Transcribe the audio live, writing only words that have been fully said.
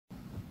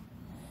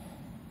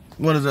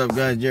What is up,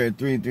 guys?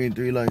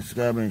 Jared333, like,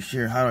 subscribe, and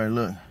share. How do I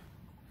look?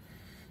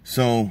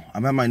 So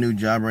I'm at my new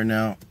job right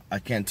now. I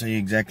can't tell you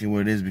exactly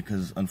what it is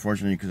because,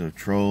 unfortunately, because of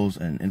trolls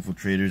and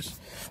infiltrators.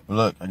 But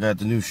look, I got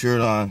the new shirt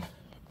on,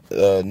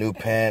 new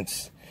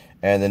pants,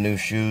 and the new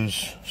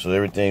shoes. So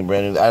everything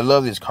brand new. I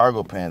love these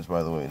cargo pants,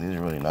 by the way. These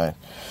are really nice.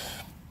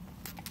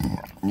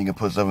 You can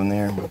put stuff in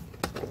there.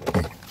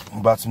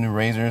 Bought some new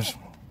razors.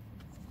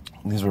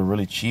 These were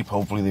really cheap.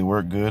 Hopefully they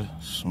work good.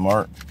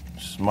 Smart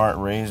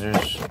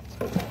razors,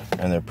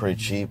 and they're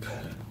pretty cheap.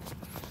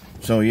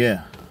 So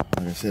yeah,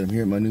 like I said, I'm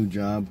here at my new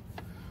job.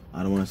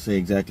 I don't want to say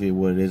exactly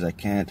what it is. I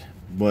can't,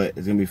 but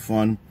it's gonna be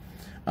fun.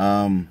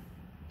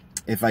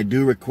 If I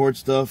do record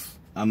stuff,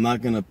 I'm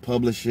not gonna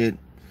publish it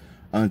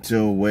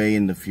until way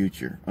in the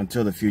future,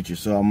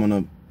 So I'm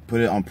gonna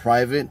put it on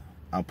private.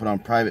 I'll put on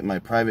private my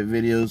private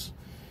videos,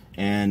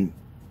 and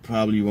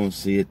probably you won't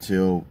see it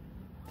till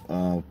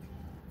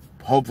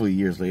hopefully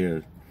years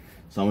later.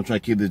 So I'm gonna try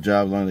to keep this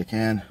job as long as I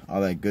can.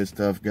 All that good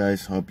stuff,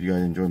 guys. Hope you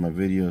guys enjoy my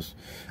videos.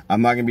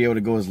 I'm not gonna be able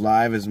to go as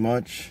live as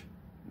much,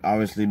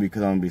 obviously,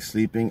 because I'm gonna be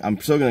sleeping. I'm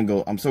still gonna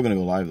go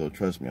live though,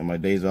 trust me. On my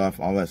days off,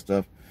 all that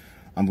stuff,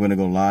 I'm gonna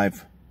go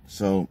live.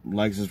 So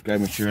like, subscribe,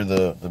 and share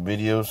the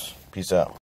videos. Peace out.